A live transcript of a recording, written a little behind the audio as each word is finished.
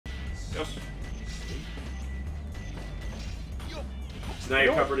Yes. So now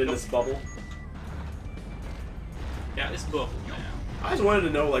you're covered in this bubble. Yeah, this bubble now. I just wanted to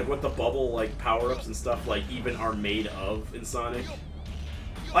know, like, what the bubble, like, power-ups and stuff, like, even are made of in Sonic.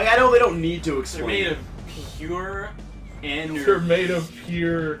 Like, I know they don't need to explain. They're made of pure energy. They're made of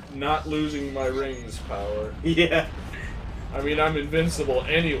pure not losing my rings power. Yeah. I mean, I'm invincible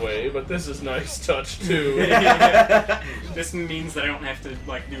anyway, but this is nice touch, too. Yeah. This means that I don't have to,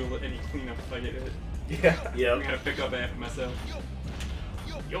 like, do any cleanup if I get it. Yeah. Yep. I'm gonna pick up after myself.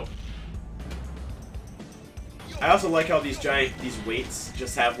 Yo. I also like how these weights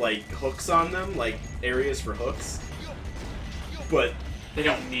just have, like, hooks on them, like, areas for hooks. But they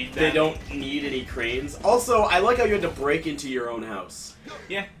don't need that. They don't need any cranes. Also, I like how you had to break into your own house.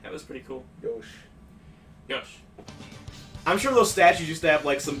 Yeah, that was pretty cool. Yosh. Yosh. I'm sure those statues used to have,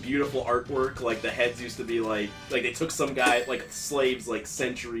 like, some beautiful artwork. Like, the heads used to be, like they took some guy, like, slaves, like,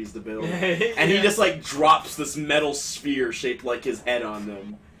 centuries to build. And he just, like, drops this metal sphere shaped like his head on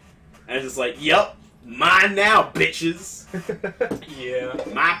them. And it's just like, yup, mine now, bitches. Yeah.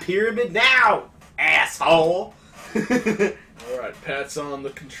 My pyramid now, asshole. Alright, Pat's on the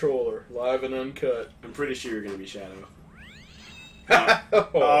controller, live and uncut. I'm pretty sure you're gonna be Shadow.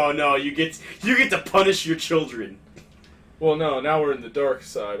 Oh no, you get to punish your children. Well, no, now we're in the dark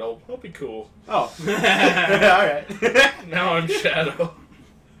side. I'll be cool. Oh. Alright. Now I'm Shadow.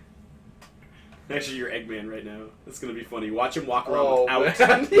 Actually, you're Eggman right now. That's gonna be funny. Watch him walk around without.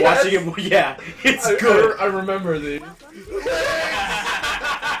 Man, yes. Watching him, yeah, it's good. I remember these.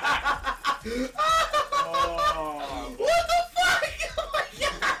 Oh. What the fuck? Oh my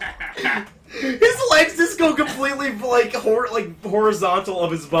God. His legs just go completely like horizontal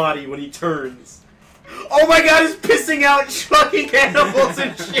of his body when he turns. Oh my God, he's pissing out fucking animals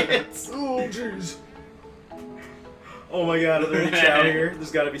and shit. Oh jeez. Oh my God, are there any chow here?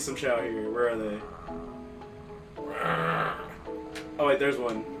 There's gotta be some chow here. Where are they? Oh wait, there's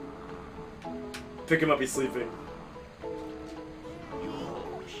one. Pick him up, he's sleeping.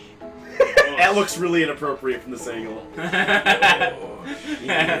 That looks really inappropriate from this angle.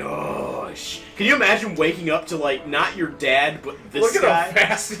 Yosh. Can you imagine waking up to, like, not your dad, but this Look guy? at how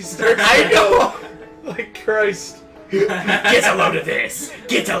fast he starts. I know! Like Christ. Get a load of this!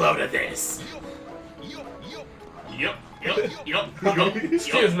 Get a load of this! Yup.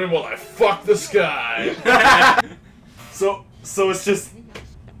 Excuse me while I fuck this guy. So it's just...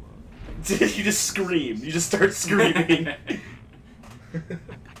 You just scream. You just start screaming.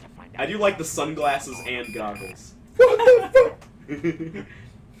 I do like the sunglasses and goggles. What the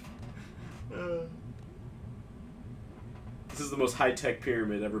fuck? This is the most high-tech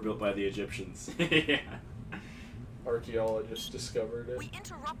pyramid ever built by the Egyptians. Yeah. Archaeologists discovered it.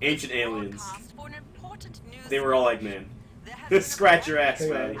 Ancient aliens. They were all Eggman. Scratch your ass,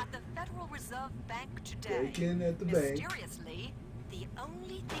 man. At the Federal Reserve Bank today, Break-in at the bank. mysteriously, the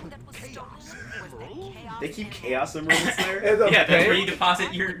only thing that was stolen was the chaos. They keep Chaos Emeralds there? At the Yeah, that's where bank? you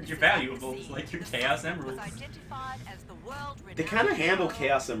deposit your valuables, like your Chaos Was Emeralds. identified as the world-renowned They kind of handle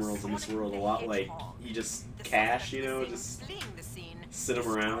Chaos Emeralds in this world a lot like you just cash, you know, just sit them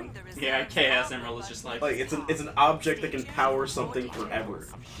around. Yeah, Chaos Emerald is just like... Like it's an object that can power something forever.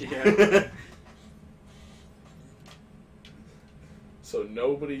 Yeah. So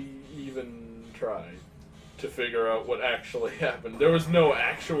nobody even tried to figure out what actually happened. There was no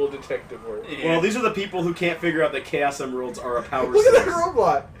actual detective work. Yeah. Well, these are the people who can't figure out that Chaos Emeralds are a power Look at that source.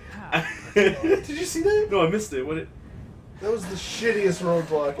 roadblock! Did you see that? No, I missed it. What? That was the shittiest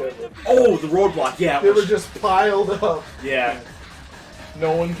roadblock ever. Oh, the roadblock. Yeah. They were just piled up. Yeah.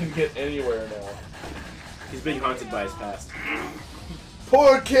 No one can get anywhere now. He's being haunted by his past.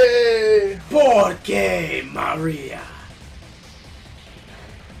 Porque! Porque Maria.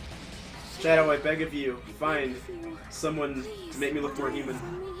 Shadow, I beg of you, find someone to make me look more human.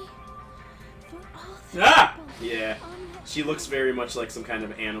 Ah! Yeah. She looks very much like some kind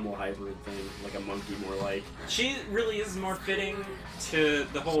of animal hybrid thing, like a monkey more like. She really is more fitting to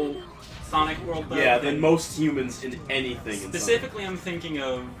the whole Sonic world, though. Yeah, than most humans in anything. Specifically, I'm thinking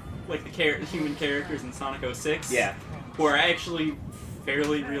of like the human characters in Sonic 06. Yeah. Who are actually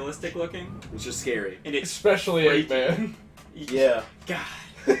fairly realistic looking. Which is scary. And it's Especially Eggman. Yeah. God.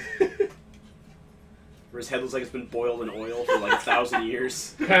 Where his head looks like it's been boiled in oil for like 1,000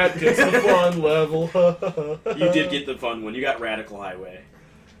 years. Pat gets the fun level. You did get the fun one. You got Radical Highway.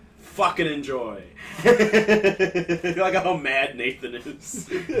 Fucking enjoy. Like how mad Nathan is.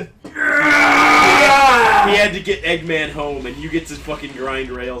 He had to get Eggman home, and you get to fucking grind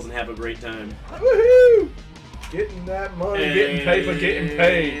rails and have a great time. Woohoo! Getting that money, getting paper, getting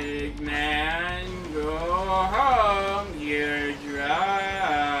paid. Eggman, go home. You're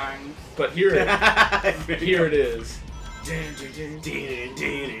drunk. But here it is.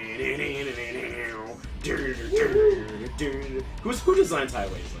 Who designs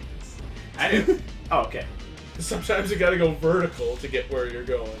highways like this? I do. Oh, okay. Sometimes you gotta go vertical to get where you're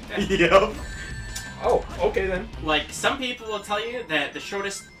going. Yep. Oh, okay then. Like, some people will tell you that the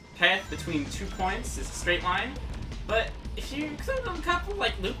shortest path between 2 points is a straight line, but if you include a couple,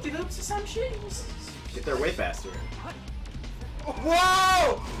 like, loop-de-loops or some shit, you just... Get there way faster.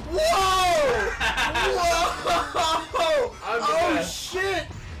 Whoa! Whoa! Whoa! Oh shit!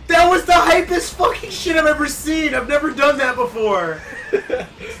 That was the hypest fucking shit I've ever seen! I've never done that before!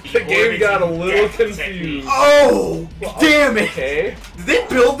 The game got a little confused. Oh! Damn it! Okay. Did they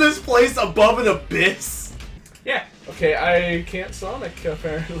build this place above an abyss? Yeah. Okay, I can't Sonic,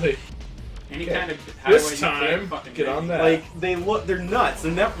 apparently. Any Okay. kind of highway This you can time, fucking get do. on that. Like, they're nuts.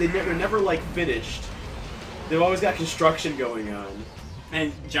 They're never like finished. They've always got construction going on.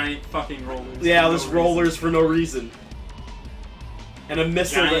 And giant fucking rollers. Yeah, for no there's reason. rollers for no reason. And a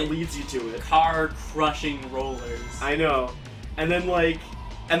missile that Giant leads you to it. Car-crushing rollers. I know. And then like,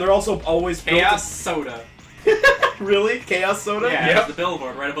 and they're also always Chaos Soda. Really? Chaos Soda? Yeah, Yep. it's the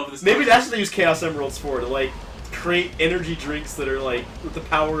billboard right above this. Maybe that's what they use Chaos Emeralds for, to like create energy drinks that are like with the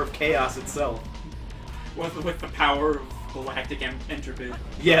power of chaos itself. with the power of galactic entropy.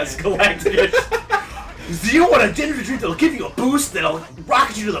 Yes, galactic. Do you want a energy drink that'll give you a boost that'll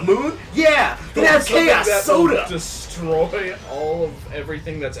rocket you to the moon? Yeah, it has Something Chaos that Soda. will destroy all of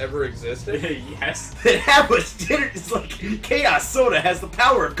everything that's ever existed. Yes. It has it's like Chaos Soda has the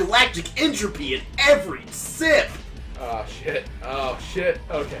power of galactic entropy in every sip. Oh shit. Oh shit.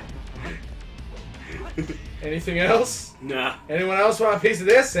 Okay. Anything else? Nah. Anyone else want a piece of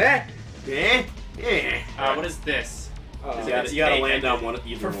this? Eh? Eh? Eh. What is this? Uh, You gotta land on one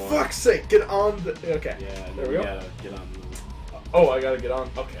either for one. fuck's sake, get on the. Okay. Yeah, There we you go. gotta get on. Oh, I gotta get on.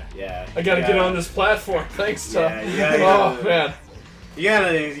 Okay. Yeah. I gotta get on this platform. Thanks, Taha. Yeah, you gotta- Oh man. You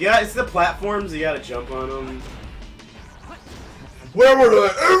gotta. It's the platforms. You gotta jump on them. Where would I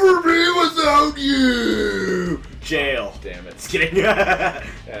ever be without you? Jail. Damn it. Just kidding. Yeah,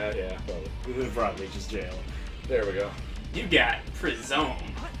 probably. Probably just jail. There we go. You got prison.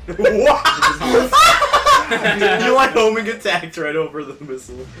 What? You like homing attacked right over the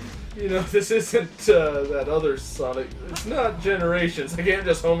missile. You know, this isn't that other Sonic. It's not Generations. I can't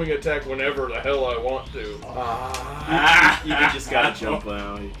just homing attack whenever the hell I want to. You just gotta jump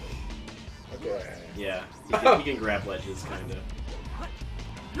out. Okay. Yeah. You can grab ledges, kinda.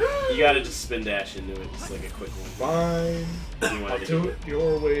 You gotta just spin dash into it, just like a quick one. Fine. You wanna I'll get do it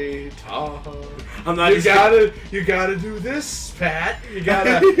your way, Taha. I'm not You just gotta do this, Pat. You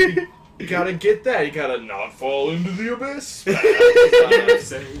gotta get that. You gotta not fall into the abyss. Pat.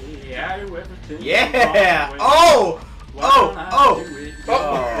 Say, yeah, everything Yeah! wrong with- Oh! Why Oh! don't I Oh! do it?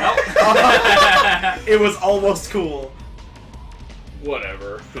 Oh. It was almost cool.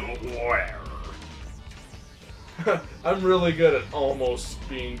 Whatever. Whatever. I'm really good at almost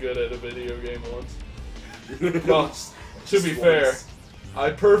being good at a video game once. Well, to be fair,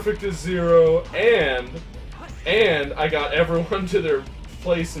 I perfected 0 and I got everyone to their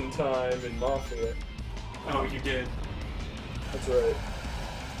place in time in Mafia. Oh, you did. That's right.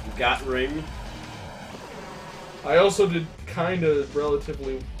 Got ring. I also did kind of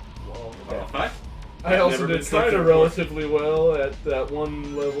relatively well. Oh, fuck? I I've also never been did stuck kind there of before. relatively well at that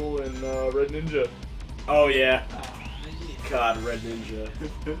one level in Red Ninja. Oh yeah. God, Red Ninja.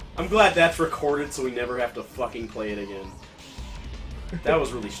 I'm glad that's recorded so we never have to fucking play it again. That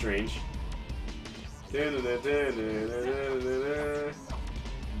was really strange.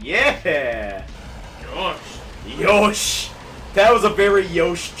 Yeah! Gosh. Yosh! That was a very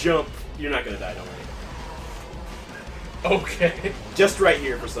Yosh jump. You're not gonna die, don't worry. Okay. Just right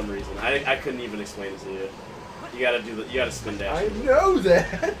here for some reason. I couldn't even explain it to you. You gotta spin dash. I know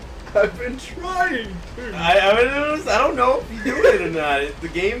that. I've been trying to. I don't know if you do it or not. The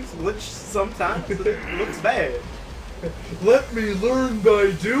game's glitched sometimes. It looks bad. Let me learn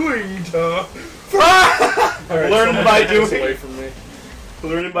by doing, Taha. Learning by Away doing. from me.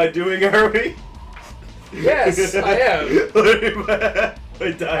 Learning by doing, are we? Yes, I am. Learning by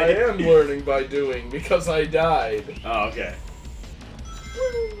I dying. am learning by doing because I died. Oh, okay.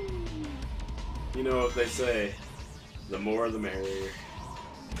 You know what they say. The more the merrier.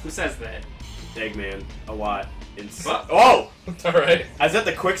 Who says that? Eggman. A lot. What? Oh! Alright. Is that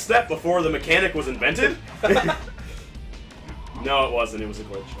the quick step before the mechanic was invented? No, it wasn't. It was a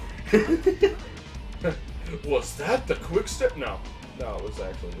glitch. Was that the quick step? No. No, it was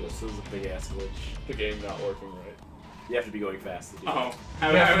actually This just is a big ass glitch. the game not working right. You have to be going fast. To do Oh, You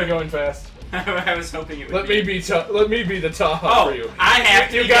have to be going fast. I was hoping it would Let me be the Taha Oh, for you. I have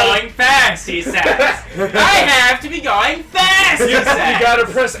to You be gotta- going fast, he says. I have to be going fast, he You says. gotta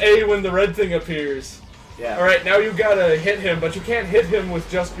press A when the red thing appears. Yeah. Alright, now you gotta hit him, but you can't hit him with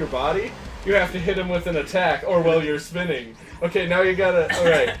just your body. You have to hit him with an attack, or while you're spinning. Okay, now you gotta...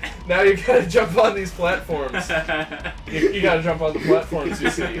 Alright, now you gotta jump on these platforms. You gotta jump on the platforms, you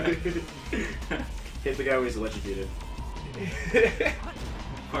see. Hit the guy when he's electrocuted.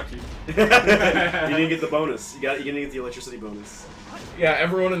 Fuck you. You didn't get the bonus. You didn't get the electricity bonus. Yeah,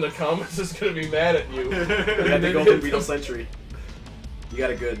 everyone in the comments is gonna be mad at you. You got the golden beetle sentry. You got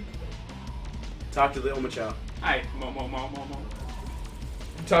it good. Talk to the Omachow. Hi, mo.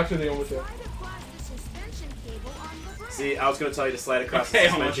 Talk to the Omachow. See, I was gonna tell you to slide across Okay,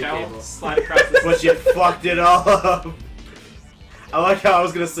 the suspension Omachow, cable, slide across this. but you fucked it all up. I like how I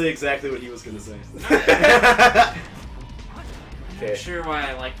was gonna say exactly what he was gonna say. I'm Okay. sure why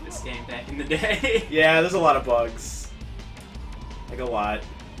I liked this game back in the day. Yeah, there's a lot of bugs. Like a lot.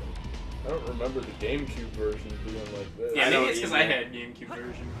 I don't remember the GameCube version being like this. Yeah, I maybe don't it's because either. I had GameCube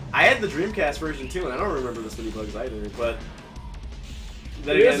version. I had the Dreamcast version too, and I don't remember this many bugs either. But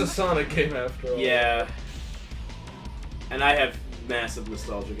then It is again, a Sonic game after all. yeah. And I have massive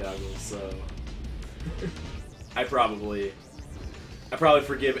nostalgia goggles, so I probably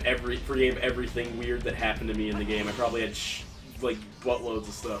forgave everything weird that happened to me in the game. I probably had like buttloads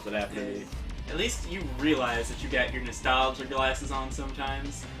of stuff that happened to me. At least you realize that you got your nostalgia glasses on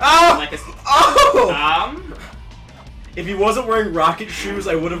sometimes. Oh! Like a, Oh! If he wasn't wearing rocket shoes,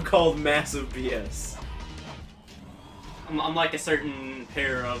 I would have called massive BS. I'm like a certain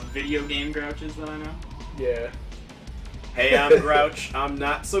pair of video game grouches that I know. Yeah. Hey, I'm Grouch. I'm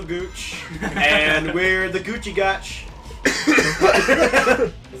not so Gooch. And we're the Gucci Gotch.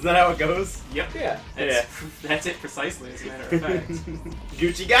 Isn't that how it goes? Yep. Yeah. That's it precisely, as a matter of fact.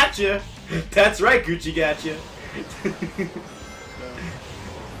 Gucci gotcha. That's right, Gucci gotcha.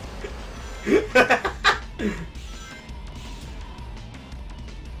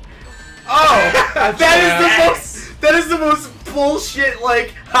 Oh, that is the most bullshit.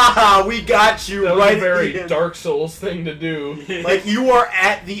 Like, haha, we got you That was right a very at the end. Dark Souls thing to do. Like, you are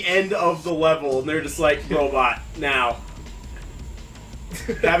at the end of the level, and they're just like, robot now.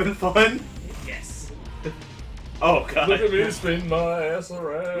 Having fun? Yes. Oh god. Look at me spin my ass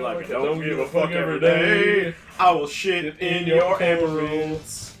around Like, like I don't give a fuck every day. day. I will shit in your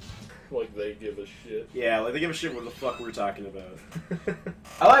emeralds. Like they give a shit. Yeah, like they give a shit what the fuck we're talking about.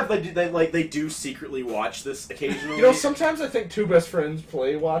 I like they do secretly watch this occasionally. You know, sometimes I think Two Best Friends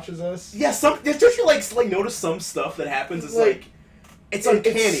Play watches us. Yeah, don't you like notice some stuff that happens? It's like it's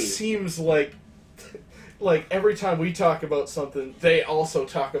uncanny. It seems like every time we talk about something, they also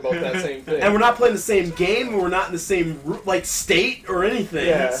talk about that same thing. And we're not playing the same game, we're not in the same state or anything.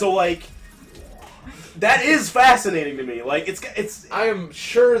 Yeah. So like, that is fascinating to me. Like it's. I am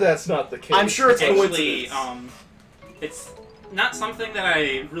sure that's not the case. I'm sure it's Actually, coincidence. it's not something that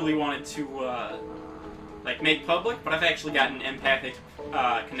I really wanted to like make public, but I've actually got an empathic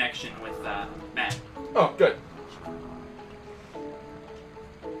connection with Matt. Oh, good.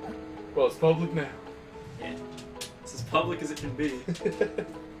 Well, it's public now. Yeah, it's as public as it can be.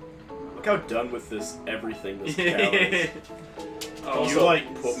 Look how done with this everything this cow is. Oh, You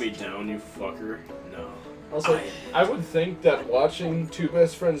like put me down, you fucker. No. Also, I would think that watching Two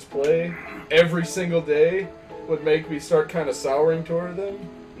Best Friends Play every single day would make me start kind of souring toward them.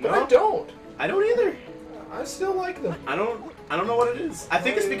 But No. I don't. I don't either. I still like them. I don't know what it is. I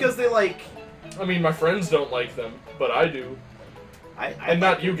think it's because they like. I mean, my friends don't like them, but I do. And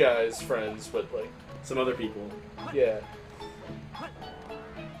not you guys, friends, but like, some other people. yeah.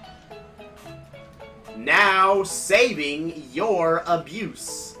 Now saving your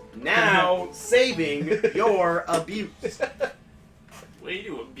abuse. Now saving your abuse. way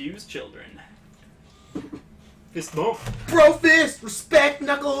to abuse children. Fist bump. Bro fist, respect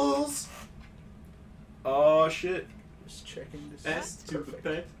knuckles. Oh shit. Just checking this. S to the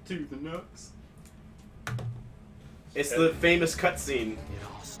pet to the nuts. It's the famous cutscene. It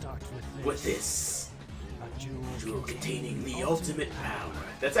all starts With this. A Jewel containing the ultimate power.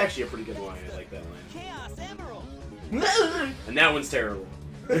 That's actually a pretty good line. I like that line. Chaos Emerald. And that one's terrible.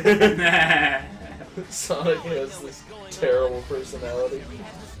 Sonic has this terrible personality.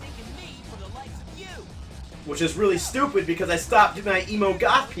 Which is really stupid because I stopped my emo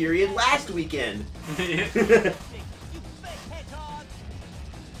goth period last weekend. Chaos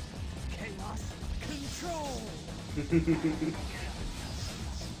Control.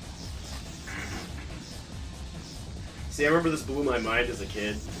 See, I remember this blew my mind as a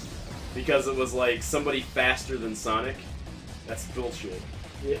kid. because it was like somebody faster than Sonic. That's bullshit.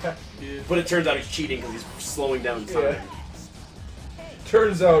 Yeah. But it turns out he's cheating because he's slowing down Sonic. Yeah.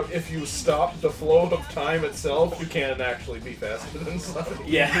 Turns out if you stop the flow of time itself, you can't actually be faster than Sonic.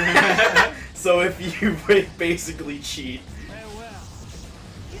 Yeah. So if you basically cheat.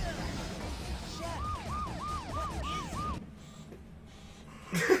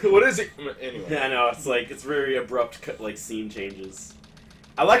 What is it? Anyway. Yeah, I know, it's like, it's very abrupt, like, scene changes.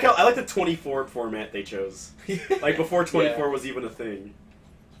 I like the 24 format they chose. Like, before 24 was even a thing.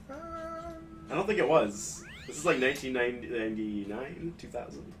 I don't think it was. This is like 1999,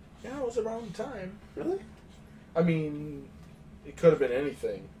 2000. Yeah, it was around the time. Really? I mean, it could have been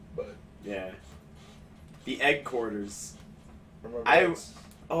anything, but... Yeah. The egg quarters. Remember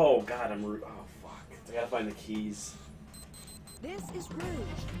Oh, God, oh, fuck. I gotta find the keys. This is Rouge.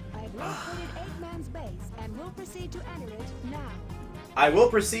 I have located Eggman's base and will proceed to enter it now. I will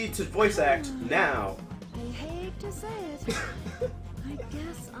proceed to voice act now. I hate to say it. I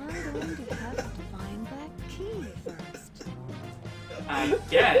guess I'm going to have to find that key first. I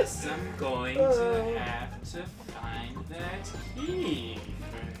guess I'm going to have to find that key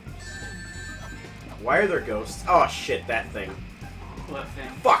first. Why are there ghosts? Oh, shit, that thing. What thing?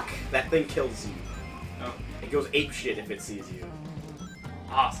 Fuck! That thing kills you. Oh, It goes apeshit if it sees you.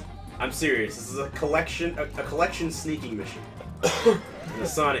 awesome. I'm serious. This is a collection sneaking mission. In a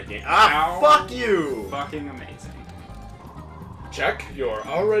Sonic game. Ah, Ow. fuck you! Fucking amazing. Check, you're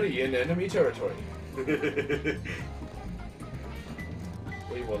already in enemy territory.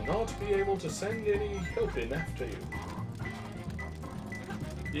 We will not be able to send any help in after you.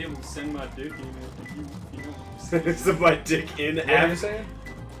 Be able to send my dick in after you, you know what I'm saying? Is my dick in What are you after? saying?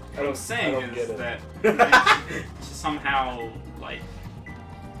 What I'm saying I don't is get it. that somehow, like,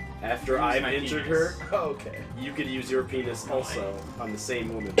 After Use I've my injured penis. her, Okay. you could use your penis also on the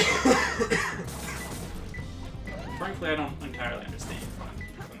same woman. frankly, I don't entirely understand what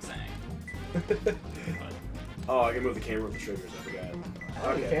I'm saying. But Oh, I can move the camera with the triggers, I forgot.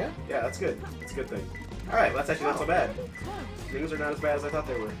 Oh, you can? Yeah, that's good. That's a good thing. Alright, that's actually not so bad. Things are not as bad as I thought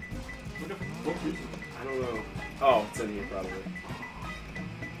they were. what the fuck is it? I don't know. Oh, it's in here probably.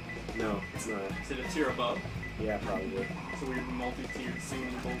 No, it's not. Is it a tier above? Yeah, probably. It's a weird multi-tiered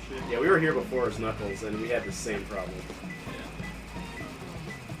ceiling bullshit. Yeah, we were here before as Knuckles, and we had the same problem.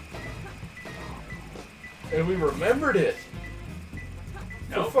 Yeah. And we remembered it!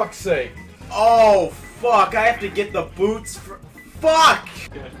 Nope. For fuck's sake. Oh, fuck! I have to get the boots for... Fuck!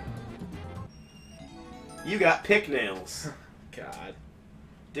 Good. You got pick nails. God.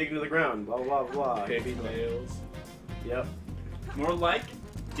 Dig into the ground, blah, blah, blah. Baby nails. Yep. More like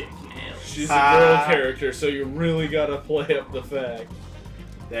dick nails. She's a girl Ah. character, so you really gotta play up the fact.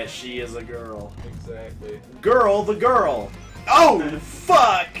 That she is a girl. Exactly. Girl the girl! Oh,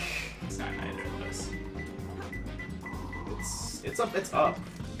 fuck! It's not either of those. It's up, it's up.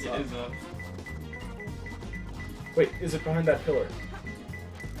 It is up. Wait, is it behind that pillar?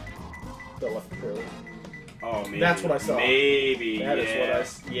 The left pillar. Oh, maybe. That's what I saw. Maybe, That is what I yeah.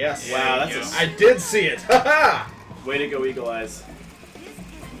 s- Yes. Wow, There that's you a... I did see it! Haha! Way to go, Eagle Eyes. This is an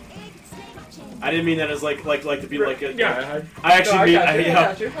egg snake chamber. I didn't mean that as like to be like a... Yeah, I actually No, I mean... got you, I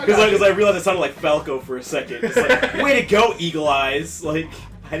got you, I got Because you. I realized it sounded like Falco for a second. It's like, way to go, Eagle Eyes! Like,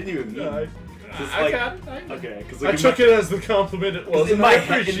 I didn't even mean... Just I like- got it. I got it. Okay, because I took it as the compliment it was. in and my I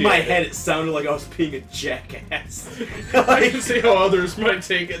head, appreciate it. it sounded like I was being a jackass. I can see how others might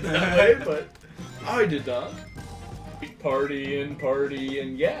take it that way, but I did not. Party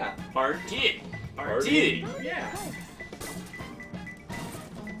and yeah. Party. Party. Yeah.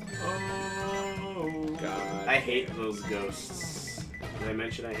 Oh. God. I hate those ghosts. Did I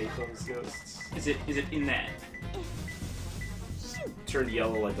mention I hate those ghosts? Is it in that? Shoot, Turned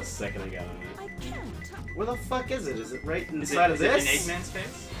yellow like the second I got on it. I can't. Where the fuck is it? Is it right Is inside it, of this? Is it in Eggman's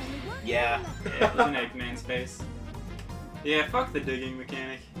face? Yeah. Yeah, it's in Eggman's face. Yeah, fuck the digging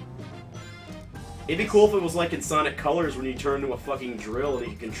mechanic. It'd be cool if it was like in Sonic Colors when you turn into a fucking drill and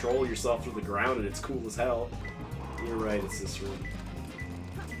you can control yourself through the ground and it's cool as hell. You're right, it's this room.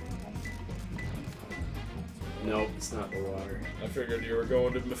 Nope, it's not the water. I figured you were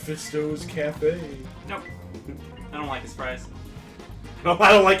going to Mephisto's Cafe. Nope. I don't like his fries. No,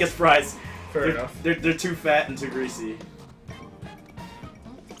 I don't like his fries. Fair they're, enough. They're too fat and too greasy.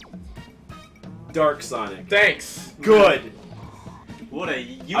 Dark Sonic. Thanks. Good. What a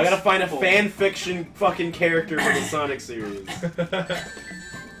useful... I gotta find a fan fiction fucking character for the Sonic series.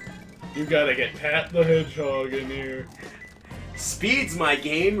 You gotta get Pat the Hedgehog in here. Speed's my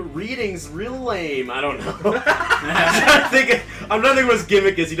game. Reading's real lame. I don't know. I'm trying to think what his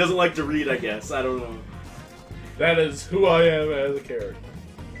gimmick is. He doesn't like to read, I guess. I don't know. That is who I am as a character.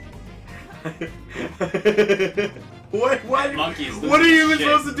 What? Monkey's What are losing you even shit.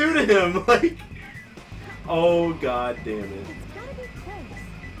 supposed to do to him? Like, oh god damn it! It's gotta be close.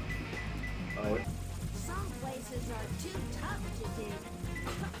 Oh, Some places are too tough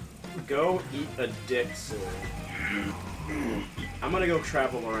to dig. go eat a dick sword. I'm gonna go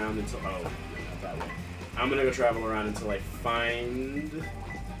travel around until not that way. I'm gonna go travel around until I find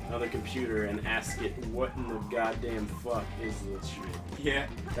another computer and ask it what in the goddamn fuck is this shit. Yeah.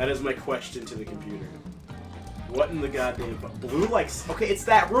 That is my question to the computer. What in the goddamn fuck? Blue likes. Okay, it's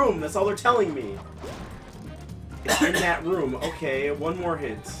that room. That's all they're telling me. It's in that room. Okay, one more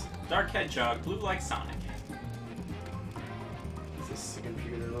hint. Dark Hedgehog, blue like Sonic. Is this the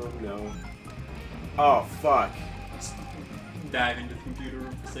computer room? No. Oh fuck. Dive into the computer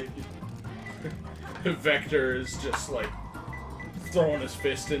room for safety. Vector is just like throwing his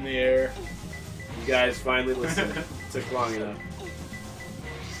fist in the air. You guys finally listened. It took long enough.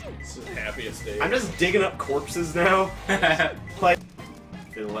 It's the happiest day. I'm just digging up corpses now. Like,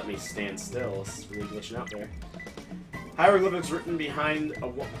 if it'll let me stand still, it's really glitching out there. Hieroglyphics written behind a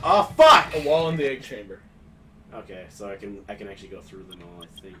wall. Oh fuck! A wall in the egg chamber. Okay, so I can actually go through them all. I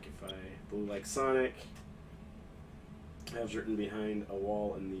think if I blue like Sonic, that was written behind a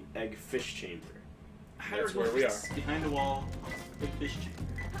wall in the egg fish chamber. That's where we are. Behind a wall, big fish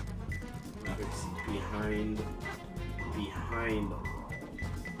chamber. It's behind a wall.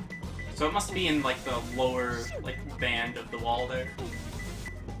 So it must be in like the lower like band of the wall there.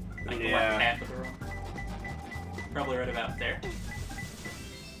 Like the Yeah. left half of the room. Probably right about there.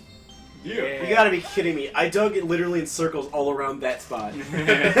 Yeah. You gotta be kidding me! I dug it literally in circles all around that spot.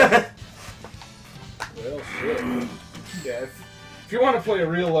 Well, shit. Yeah. If you want to play a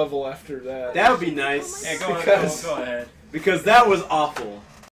real level after that. That would be nice. Yeah, go because ahead. because that was awful.